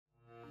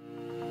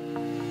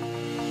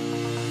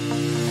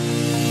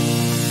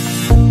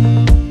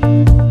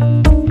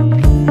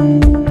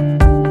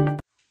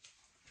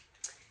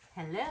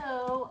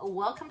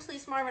completely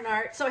smart in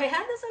art. So I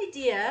had this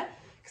idea,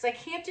 because I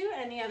can't do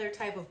any other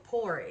type of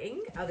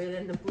pouring other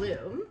than the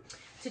bloom,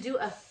 to do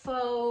a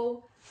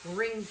faux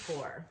ring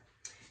pour.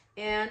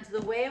 And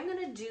the way I'm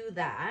gonna do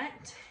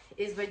that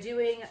is by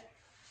doing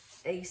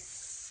a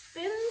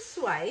spin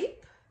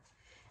swipe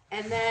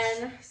and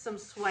then some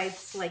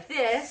swipes like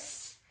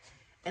this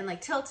and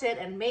like tilt it,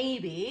 and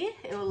maybe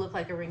it will look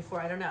like a ring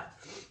pour, I don't know.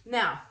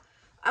 Now,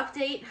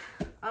 update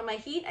on my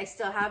heat, I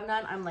still have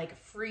none. I'm like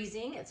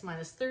freezing, it's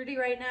 -30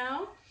 right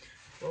now.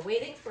 We're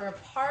waiting for a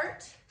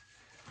part,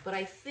 but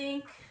I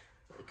think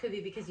it could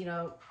be because, you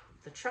know,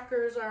 the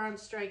truckers are on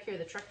strike here,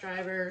 the truck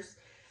drivers.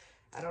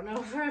 I don't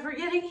know if we're ever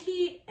getting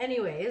heat.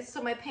 Anyways,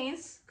 so my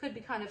paints could be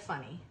kind of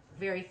funny,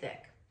 very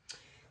thick.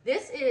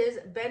 This is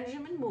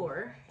Benjamin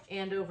Moore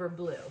Andover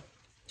Blue.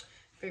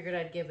 Figured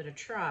I'd give it a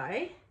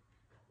try.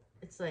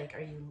 It's like,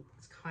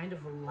 it's kind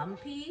of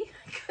lumpy.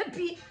 It could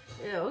be,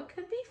 ew, it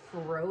could be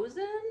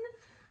frozen.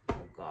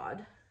 Oh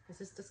God, is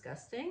this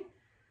disgusting?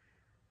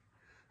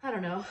 I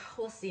don't know,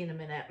 we'll see in a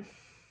minute.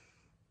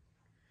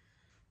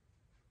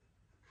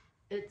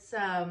 It's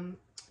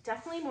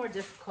definitely more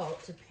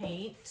difficult to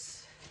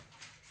paint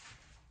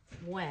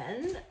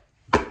when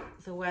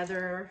the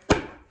weather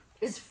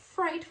is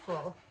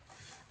frightful.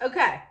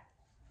 Okay,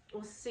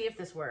 we'll see if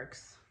this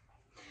works.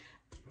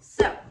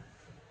 So,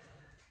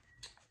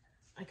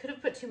 I could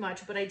have put too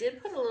much, but I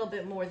did put a little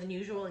bit more than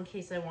usual in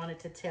case I wanted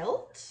to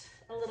tilt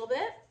a little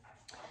bit.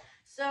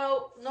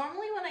 So,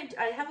 normally when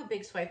I have a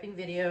big swiping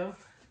video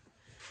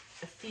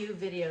a few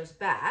videos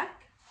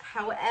back.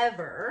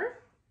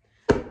 However,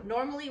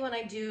 normally when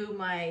I do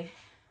my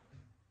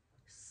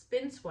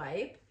spin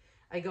swipe,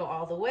 I go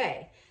all the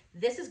way.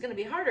 This is gonna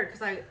be harder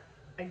because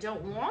I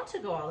don't want to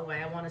go all the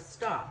way. I want to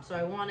stop. So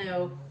I want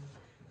to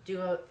do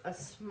a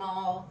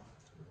small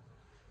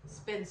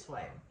spin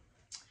swipe.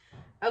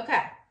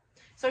 Okay,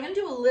 so I'm going to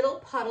do a little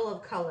puddle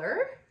of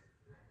color,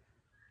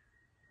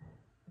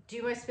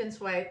 do my spin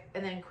swipe,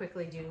 and then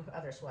quickly do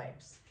other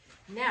swipes.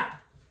 Now,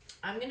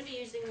 I'm going to be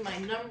using my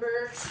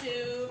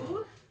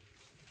 #2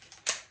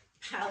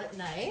 palette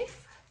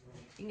knife.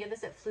 You can get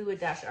this at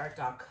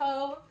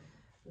fluid-art.co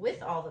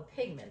with all the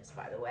pigments,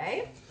 by the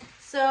way.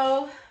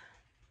 So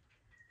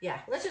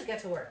yeah, let's just get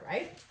to work,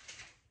 right?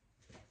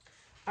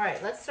 All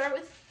right, let's start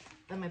with,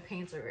 and my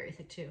paints are very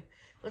thick too.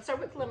 Let's start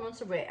with Lemon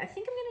Sorbet. I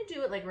think I'm gonna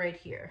do it like right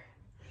here.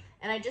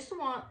 And I just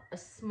want a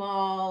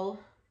small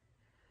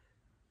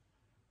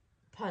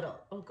puddle.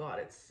 Oh God,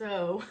 it's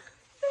so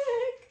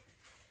thick.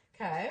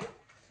 Okay,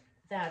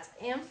 that's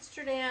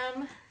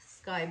Amsterdam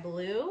Sky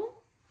Blue.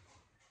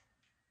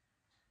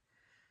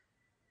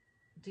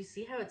 Do you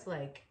see how it's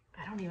like,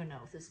 I don't even know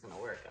if this is gonna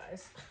work,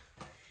 guys.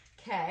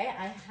 Okay,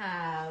 I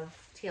have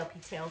TLP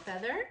Tail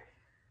Feather.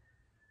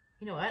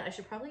 You know what? I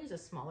should probably use a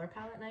smaller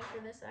palette knife for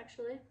this,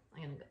 actually.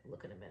 I'm gonna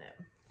look in a minute.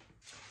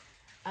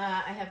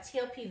 I have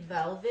TLP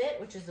Velvet,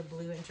 which is a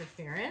blue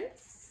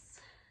interference.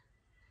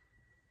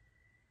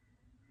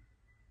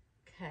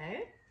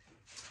 Okay.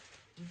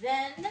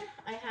 Then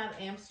I have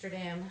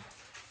Amsterdam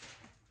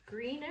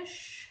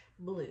Greenish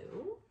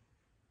Blue.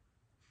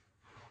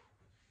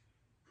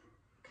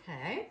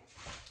 Okay.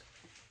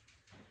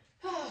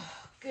 Oh,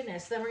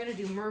 goodness. Then we're going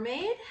to do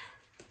Mermaid.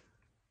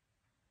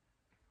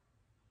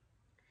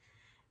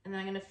 And then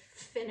I'm going to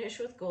finish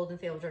with Golden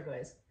Thale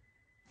Turquoise.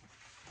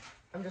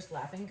 I'm just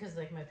laughing because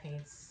like my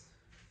paints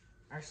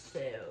are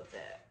so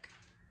thick.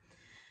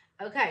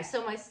 Okay,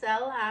 so my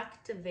cell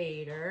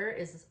activator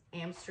is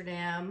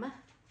Amsterdam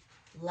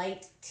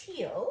Light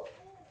Teal.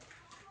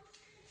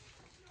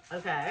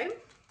 Okay.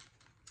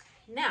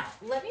 Now,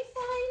 let me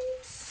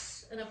find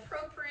an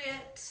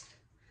appropriate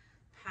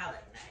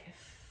palette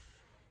knife.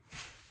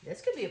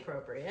 This could be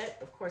appropriate.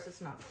 Of course,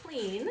 it's not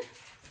clean,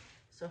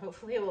 so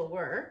hopefully it will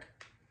work.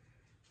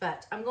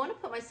 But I'm going to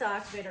put my cell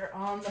activator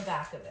on the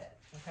back of it,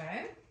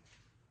 okay?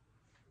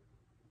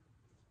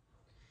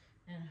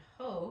 And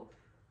hope,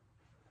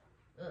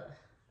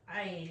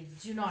 I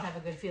do not have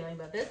a good feeling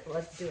about this, but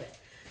let's do it.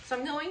 So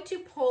I'm going to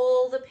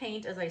pull the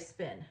paint as I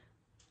spin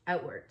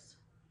outwards.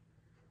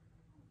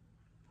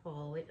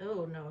 Pull it,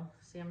 oh no,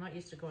 see, I'm not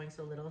used to going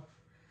so little.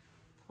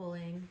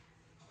 Pulling,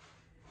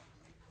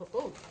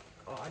 oh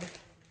God.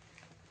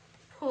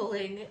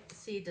 Pulling,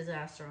 see,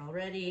 disaster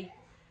already.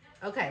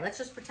 Okay, let's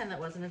just pretend that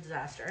wasn't a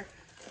disaster,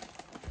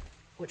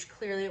 which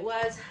clearly it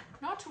was.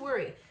 Not to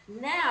worry.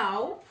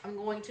 Now I'm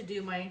going to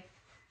do my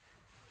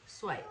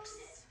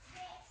swipes.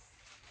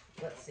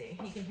 Let's see,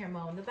 you can hear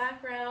Mo in the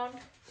background.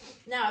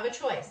 Now I have a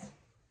choice.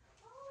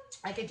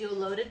 I could do a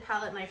loaded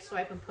palette knife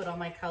swipe and put all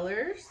my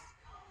colors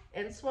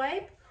and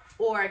swipe,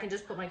 or I can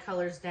just put my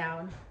colors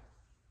down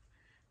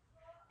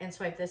and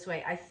swipe this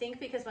way. I think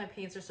because my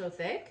paints are so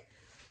thick,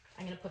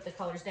 I'm gonna put the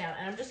colors down,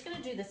 and I'm just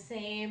gonna do the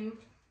same,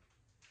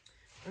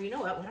 or you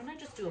know what, why don't I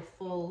just do a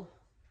full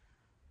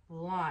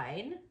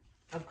line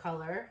of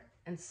color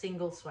and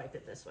single swipe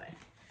it this way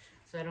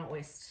so I don't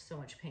waste so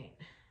much paint.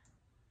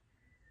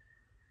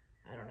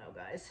 I don't know,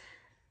 guys.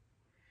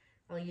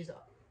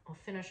 I'll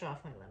finish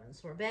off my lemon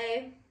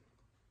sorbet.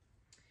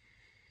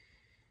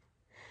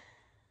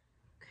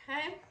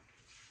 Okay.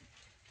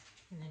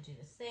 I'm gonna do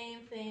the same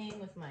thing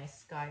with my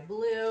sky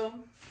blue.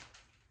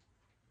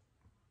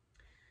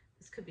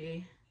 This could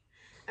be,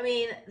 I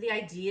mean, the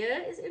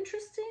idea is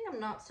interesting. I'm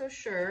not so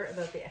sure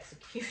about the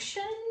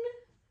execution.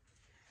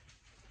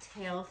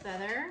 Tail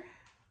feather.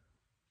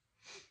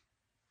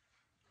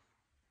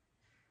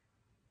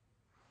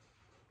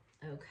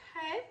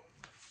 Okay.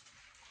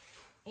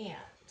 And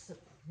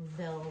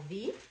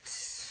velvet.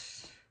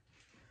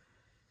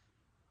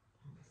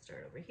 I'll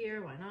start over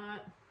here, why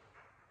not?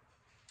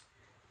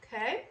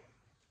 Okay.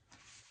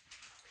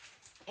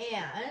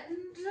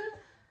 And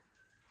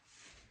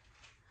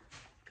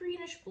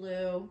greenish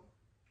blue.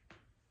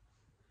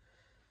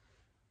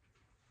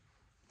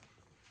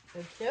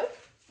 Okay.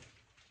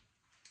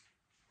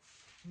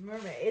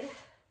 Mermaid.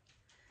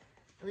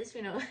 At least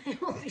we know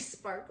it will be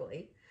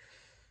sparkly.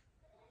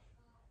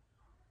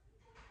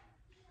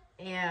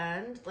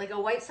 And like a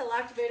white cell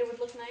activator would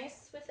look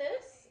nice with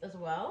this as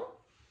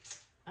well.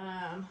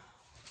 I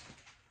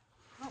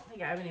don't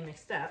think I have any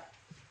mixed up.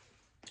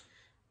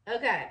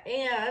 Okay,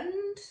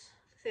 and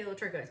phthalo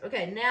turquoise.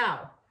 Okay,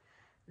 now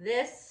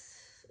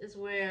this is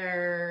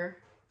where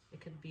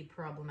it could be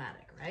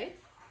problematic, right?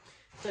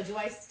 So do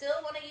I still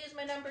want to use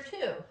my number 2?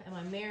 Am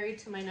I married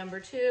to my number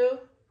 2?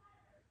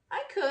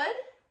 I could.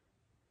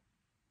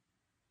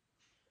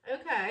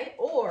 Okay,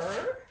 or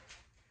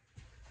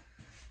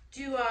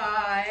do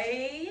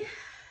I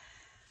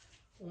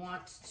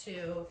want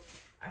to,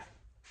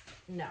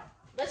 no,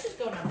 let's just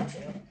go number 2.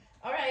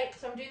 All right,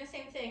 so I'm doing the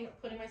same thing,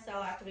 putting my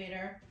cell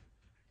activator.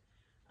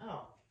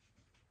 Oh,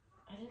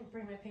 I didn't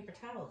bring my paper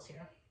towels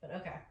here, but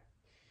okay.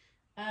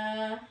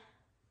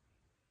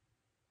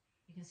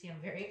 You can see I'm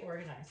very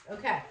organized.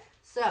 Okay,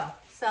 so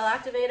cell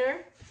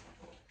activator.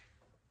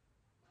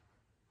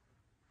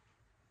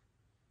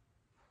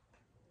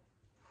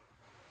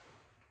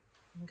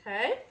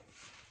 Okay.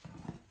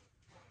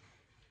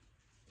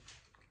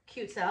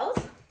 Cute cells.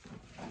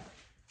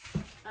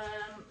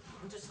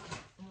 I'm just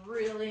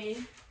really,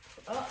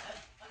 oh,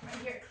 I'm right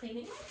here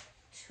cleaning my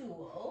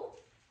tool.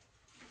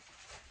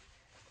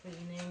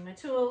 Cleaning my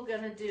tool,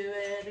 gonna do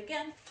it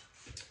again.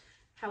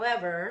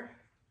 However,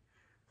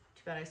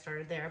 too bad I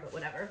started there, but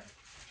whatever.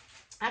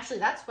 Actually,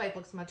 that swipe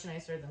looks much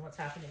nicer than what's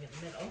happening in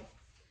the middle.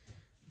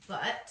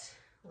 But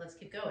let's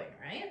keep going,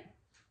 right?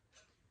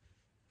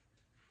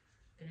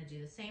 Gonna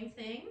do the same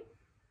thing.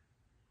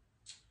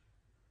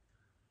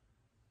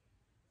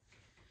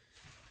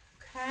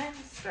 Okay,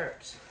 let's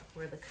start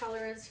where the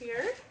color is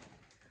here.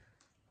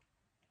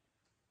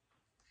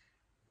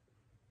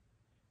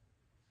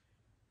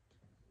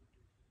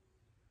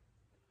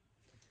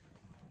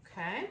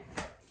 Okay.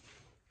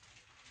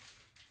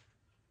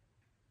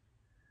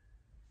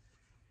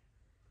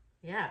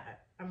 Yeah,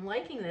 I'm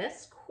liking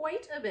this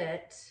quite a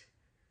bit.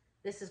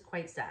 This is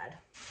quite sad.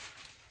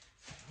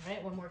 All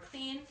right, one more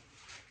clean.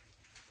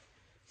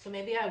 So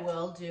maybe I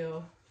will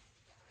do,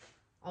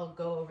 I'll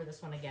go over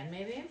this one again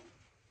maybe.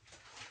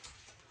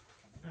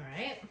 All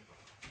right.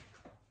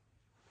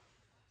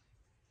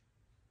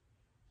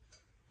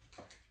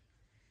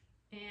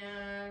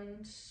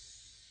 And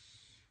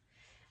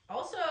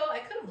also I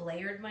could have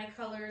layered my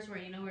colors where,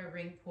 you know, where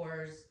ring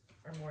pores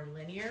are more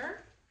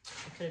linear.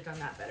 I could have done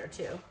that better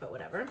too, but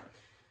whatever.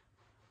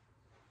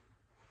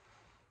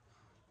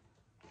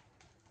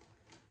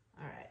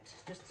 All right,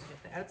 just to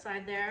get the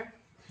outside there.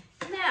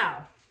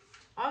 Now,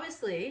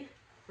 obviously,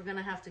 we're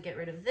gonna have to get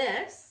rid of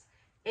this,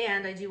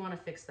 and I do wanna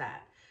fix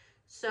that.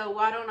 So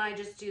why don't I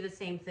just do the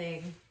same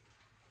thing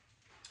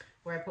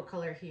where I put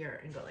color here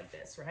and go like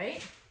this,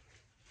 right?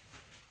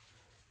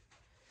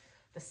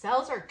 The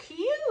cells are cute.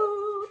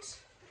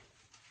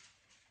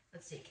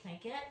 Let's see, can I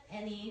get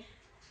any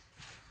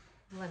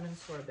lemon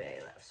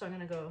sorbet left? So I'm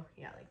gonna go,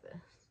 yeah, like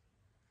this.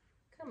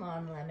 Come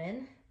on,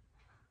 lemon.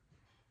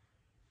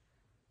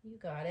 You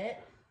got it.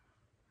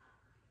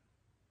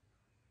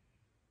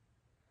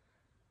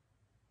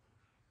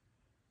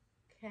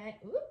 Okay,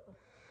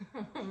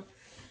 ooh.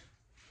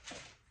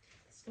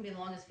 This is gonna be the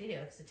longest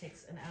video because it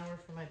takes an hour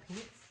for my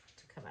paints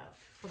to come out.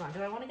 Hold on,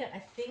 do I wanna get, I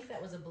think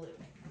that was a bloop.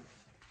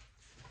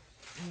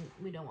 And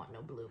we don't want no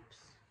bloops.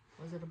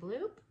 Was it a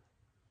bloop?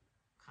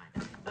 Kind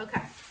of,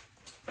 okay.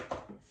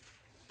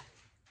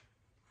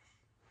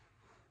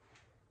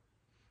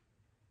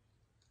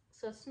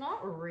 So it's not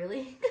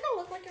really gonna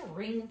look like a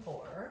ring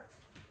pour.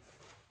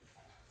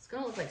 It's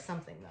gonna look like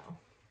something though.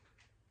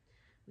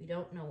 We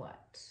don't know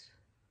what.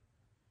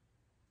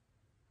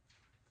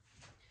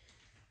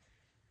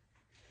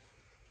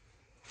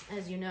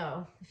 As you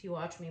know, if you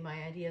watch me,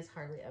 my ideas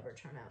hardly ever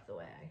turn out the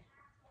way I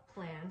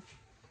plan.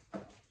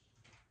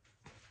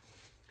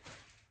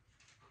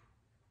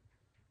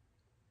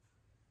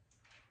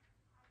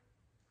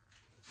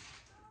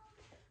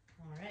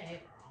 All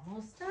right, we're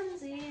almost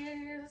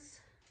donesies.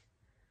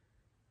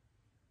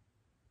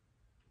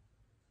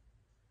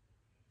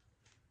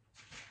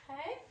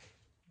 Okay,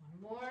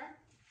 one more.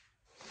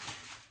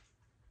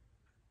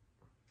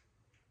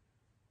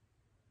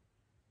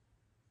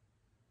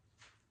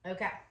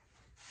 Okay,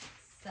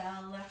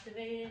 cell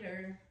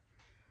activator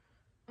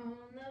on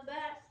the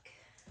back.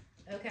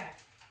 Okay.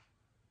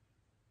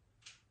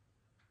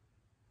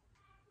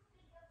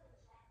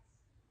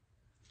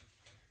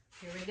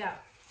 Here we go.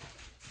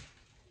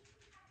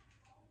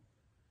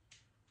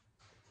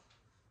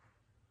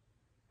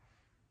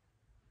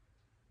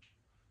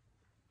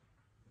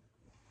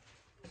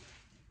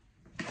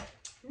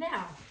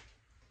 Now,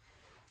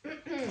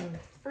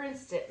 for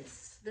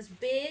instance, this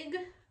big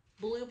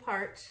blue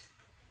part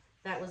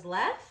that was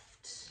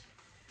left,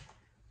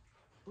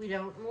 we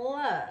don't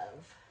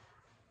love.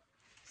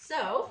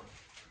 So,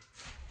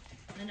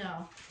 I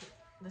know,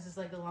 this is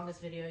like the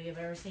longest video you've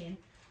ever seen.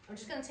 I'm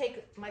just gonna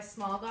take my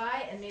small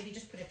guy and maybe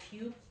just put a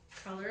few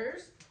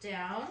colors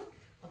down.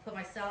 I'll put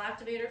my cell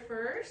activator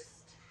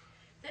first,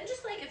 then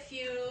just like a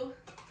few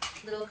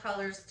little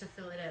colors to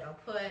fill it in. I'll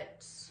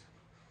put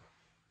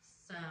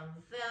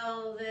some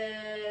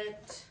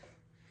velvet,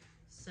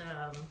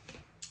 some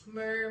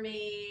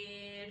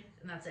mermaid,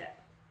 and that's it.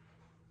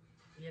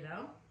 You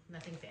know,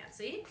 nothing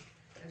fancy.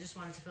 I just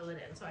wanted to fill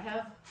it in. So I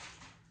have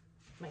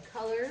my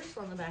colors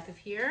on the back of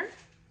here.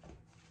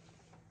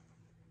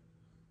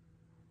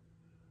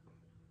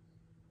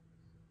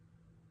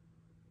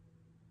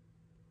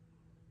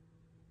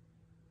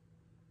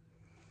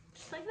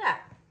 Just like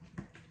that.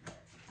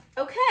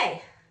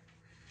 Okay.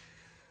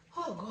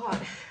 Oh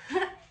God.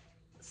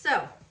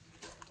 So,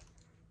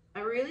 I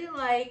really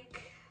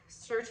like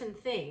certain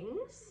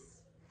things,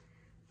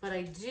 but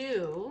I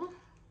do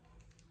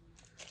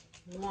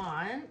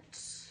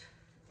want,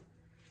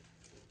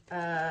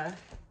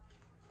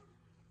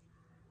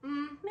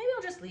 maybe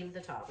I'll just leave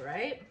the top,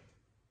 right?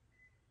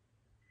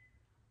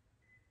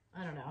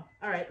 I don't know.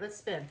 All right, let's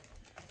spin.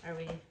 Are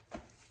we?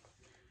 I'm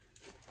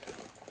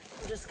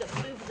just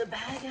gonna move the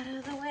bag out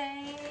of the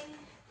way.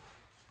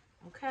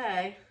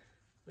 Okay,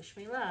 wish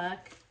me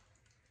luck.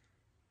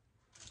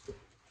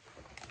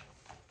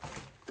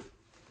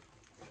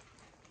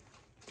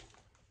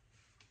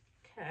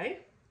 Okay.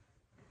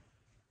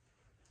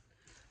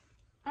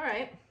 All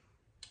right,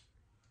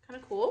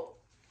 kind of cool.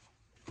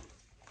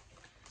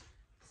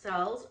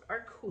 Cells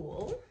are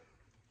cool.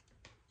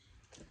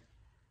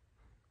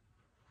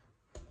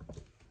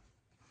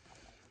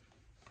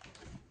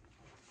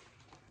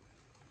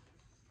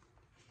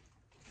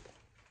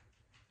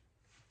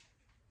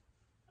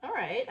 All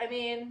right, I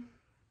mean,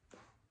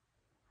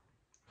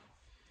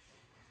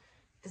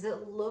 does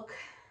it look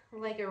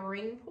like a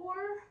ring pour?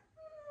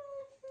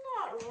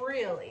 Not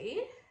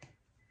really.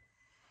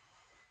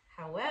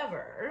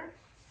 However,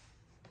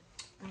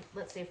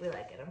 let's see if we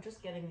like it. I'm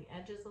just getting the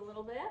edges a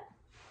little bit.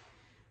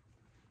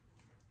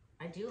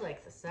 I do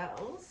like the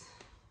cells.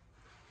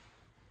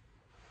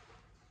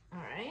 All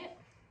right.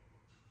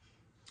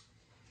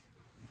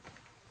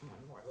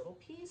 One more little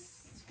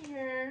piece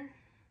here.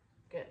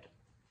 Good.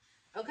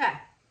 Okay.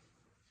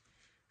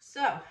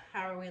 So,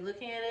 how are we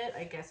looking at it?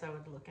 I guess I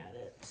would look at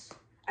it.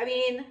 I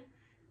mean,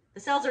 the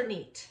cells are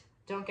neat.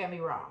 Don't get me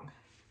wrong.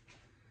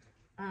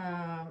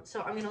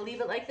 So I'm gonna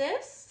leave it like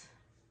this,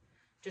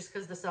 just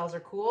because the cells are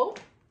cool.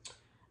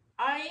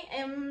 I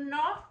am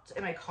not,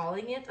 am I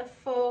calling it a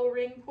faux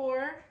ring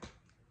pour?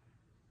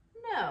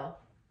 No.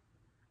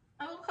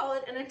 I will call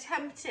it an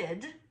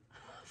attempted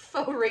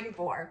faux ring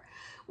pour.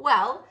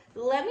 Well,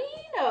 let me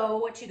know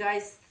what you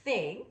guys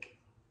think.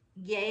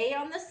 Yay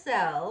on the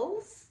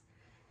cells,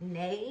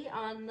 nay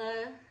on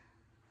the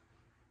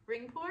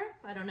ring pour?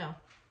 I don't know.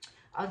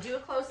 I'll do a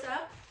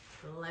close-up.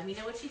 Let me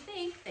know what you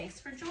think. Thanks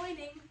for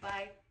joining.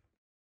 Bye.